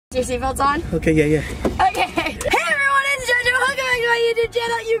Your seatbelts on? Okay, yeah. Okay. Hey everyone, it's JoJo. Welcome back to my YouTube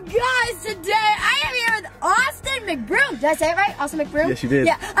channel. You guys, today I am here with Austin McBroom. Did I say it right? Austin McBroom? Yes, you did.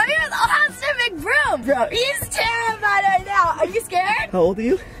 Yeah, I'm here with Austin McBroom. Bro, he's terrified right now. Are you scared? How old are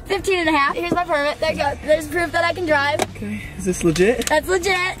you? 15 and a half. Here's my permit. There you go. There's proof that I can drive. Okay, is this legit? That's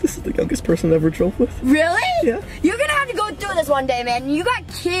legit. This is the youngest person I ever drove with. Really? Yeah. You're gonna have to go through this one day, man. You got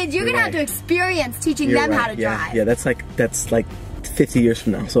kids. You're gonna have to experience teaching them how to drive. Yeah, that's like 50 years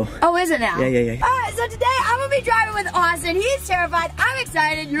from now, so. Oh, is it now? Yeah. Alright, so today I'm gonna be driving with Austin. He's terrified. I'm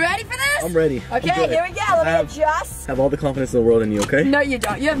excited. You ready for this? I'm ready. Okay, here we go. Let me adjust. I have all the confidence in the world in you, okay? No, you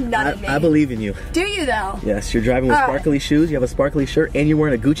don't. You have none in me. I believe in you. Do you, though? Yes, you're driving with sparkly shoes, you have a sparkly shirt, and you're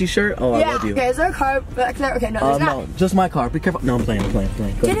wearing a Gucci shirt? Oh, I love you. Okay, is there a car back there? Okay, no, there's not. No, just my car. Be careful. No, I'm playing.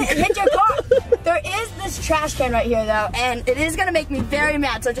 Didn't hit your car. There is this trash can right here, though, and it is gonna make me very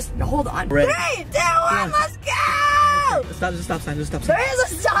mad, so just hold on. Ready. 3, 2, 1, let's go! Stop, just stop sign, just stop sign. There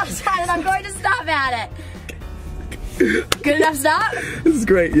is a stop sign, and I'm going to stop at it. Good enough stop? This is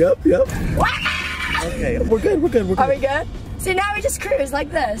great, yep. Okay, we're good. Are we good? See, now we just cruise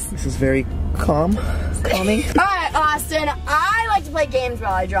like this. This is very calming. Alright, Austin, I like to play games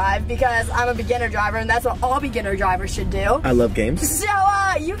while I drive because I'm a beginner driver, and that's what all beginner drivers should do. I love games. So,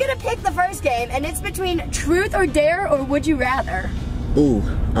 you get to pick the first game, and it's between Truth or Dare or Would You Rather. Ooh,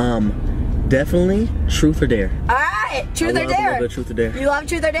 definitely Truth or Dare. Alright, Truth or Dare. I love Truth or Dare. You love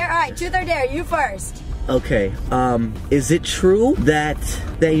Truth or Dare? Alright, Truth or Dare, you first. Okay, is it true that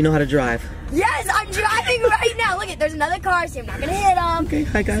you know how to drive? Yes, I'm driving right now. Look, there's another car, so I'm not gonna hit him. Okay,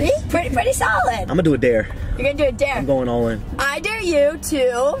 hi guys. See? Pretty solid. I'm gonna do a dare. You're gonna do a dare. I'm going all in. I dare you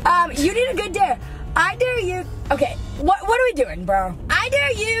to, you need a good dare. I dare you, okay, what are we doing, bro? I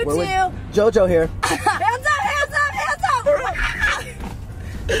dare you to. JoJo here. Hands up.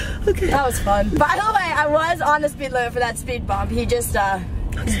 Okay. That was fun. By the way, I was on the speed limit for that speed bump. He just,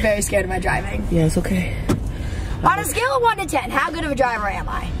 was very scared of my driving. Yeah, it's okay. On a scale of 1 to 10, how good of a driver am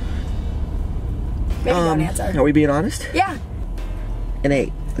I? Maybe don't answer. Are we being honest? Yeah. An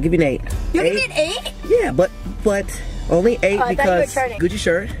 8. I'll give you an 8. You'll give me an 8? Yeah, but only 8 because Gucci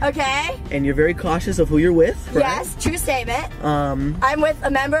shirt. Okay. And you're very cautious of who you're with, right? Yes, true statement. I'm with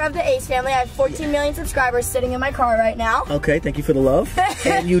a member of the Ace family. I have 14 million subscribers sitting in my car right now. Okay, thank you for the love.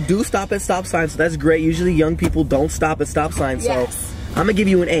 And you do stop at stop signs, so that's great. Usually young people don't stop at stop signs, so I'm gonna give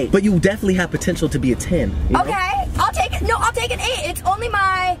you an 8. But you definitely have potential to be a 10. You know? Okay, I'll take it. No, I'll take an 8. It's only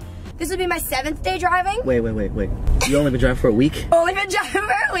this would be my 7th day driving. Wait. You only been driving for a week? Only been driving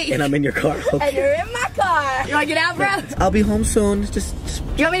for a week. And I'm in your car. Okay. And you're in my car. You wanna get out, bro? I'll be home soon. Just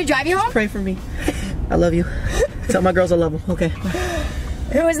you want me to drive you home? Pray for me. I love you. Tell my girls I love them. Okay.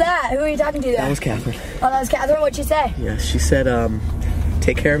 Who was that? Who were you talking to there? That was Catherine. Oh, that was Catherine? What'd she say? Yeah, she said,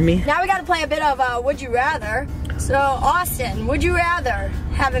 take care of me. Now we gotta play a bit of Would You Rather. So, Austin, would you rather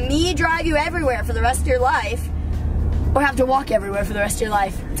have me drive you everywhere for the rest of your life, or have to walk everywhere for the rest of your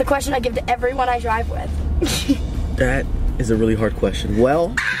life? It's a question I give to everyone I drive with. That is a really hard question.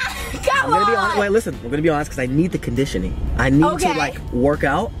 Well, I'm gonna be honest. Wait, listen. I'm gonna be honest because I need the conditioning. I need to work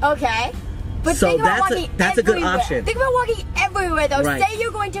out. Okay. But so think about walking that's a good option. Think about walking everywhere though. Right. Say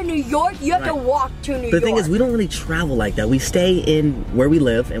you're going to New York, you have to walk to New York. The thing is, we don't really travel like that. We stay in where we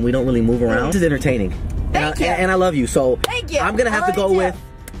live and we don't really move around. This is entertaining. Thank you. And I love you. So thank you. I'm gonna have to go with.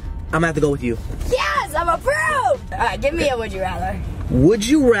 I'm gonna have to go with you. Yes, I'm approved. All right, give me a would you rather. Would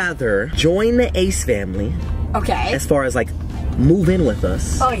you rather join the Ace family? Okay. As far as like move in with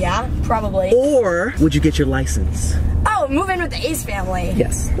us. Oh yeah, probably. Or would you get your license? Oh, move in with the Ace family.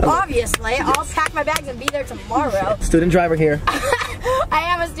 Yes. Obviously. Yes. I'll pack my bags and be there tomorrow. Student driver here. I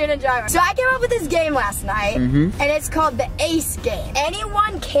am a student driver. So I came up with this game last night, and it's called the Ace game.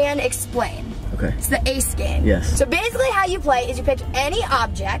 Anyone can explain. Okay. It's the Ace game. Yes. So basically how you play is you pick any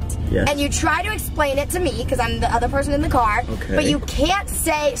object, and you try to explain it to me, because I'm the other person in the car, but you can't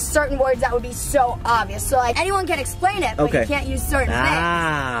say certain words that would be so obvious. So like, anyone can explain it, but you can't use certain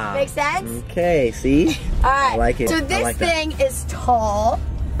things. Make sense? Okay, see? Alright. I like it. So this thing is tall.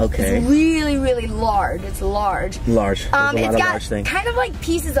 Okay. It's really, really large. It's large. Large. It's got kind of like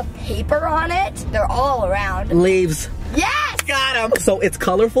pieces of paper on it. They're all around. Leaves. Yes! Got him. So it's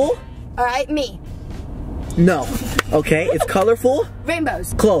colorful? Alright, me. No. Okay, it's colorful?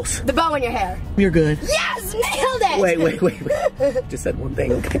 Rainbows. Close. The bow in your hair. You're good. Yes! Nailed it! Wait. Just said one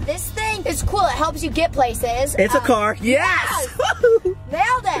thing, okay. This thing is cool. It helps you get places. It's a car. Yes!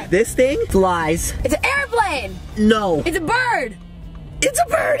 Nailed it! This thing flies. It's an airplane. No. It's a bird. It's a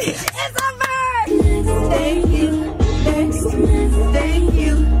bird. It's a bird. Thank you. Thank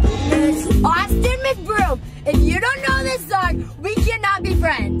you. Austin McBroom. If you don't know this song, we cannot be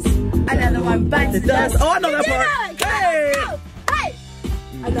friends. Another one bites the dust. Oh, I know that part. Hey! Hey!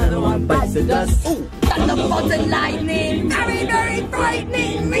 Another sun bites the dust. Ooh. Thunderbolts and lightning, very, very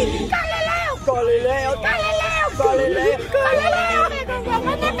frightening. Galileo, Galileo, Galileo, Galileo, Galileo.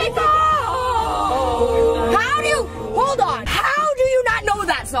 How do you, hold on, how do you not know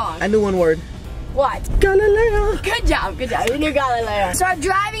that song? I knew one word. What? Galileo. Good job, good job. You knew Galileo. So our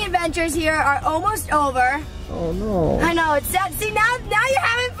driving adventures here are almost over. Oh no. I know, it's sad. See, now you're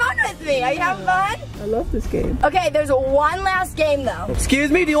having fun with me. Are you having fun? I love this game. Okay, there's one last game though. Excuse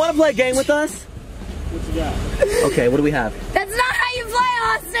me, do you want to play a game with us? What you got? Okay, what do we have? That's not how you play,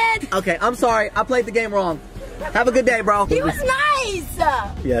 Austin. Okay, I'm sorry. I played the game wrong. Have a good day, bro. He was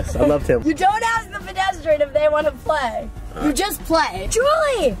nice. Yes, I loved him. You don't ask the pedestrian if they want to play. You just play.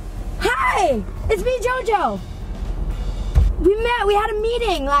 Julie! Hi! It's me, JoJo. We met. We had a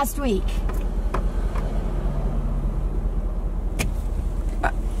meeting last week.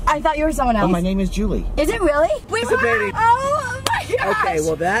 I thought you were someone else. Oh, my name is Julie. Is it really? Wait, It's a baby. Oh my gosh. Okay,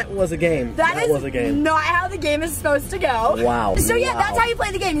 well that was a game. That was a game. Not how the game is supposed to go. Wow. So yeah, Wow. that's how you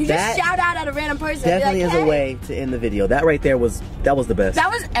play the game. You just shout out at a random person. Definitely like, is hey. a way to end the video. That right there was the best. That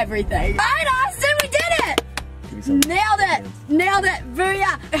was everything. All right, Austin, we did it. Nailed it. Nailed it.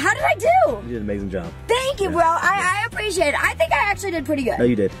 Booyah. How did I do? You did an amazing job. Thank you, bro. I appreciate it. I think I actually did pretty good. No,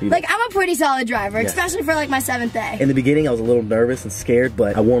 you did. Like, I'm a pretty solid driver, especially for like my 7th day. In the beginning, I was a little nervous and scared,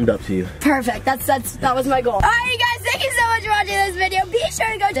 but I warmed up to you. Perfect. That was my goal. All right, you guys. Thank you so much for watching this video. Be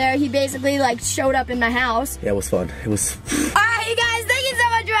sure to go there. He basically like showed up in my house. Yeah, it was fun. It was. All right, you guys. Thank you so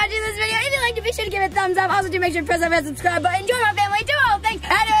much for watching this video. If you liked it, be sure to give it a thumbs up. Also, do make sure to press that red subscribe button. Join my family. Do all things.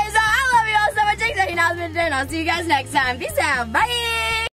 Anyways, I love you all so much. Thanks for watching. I'll see you guys next time. Peace out. Bye.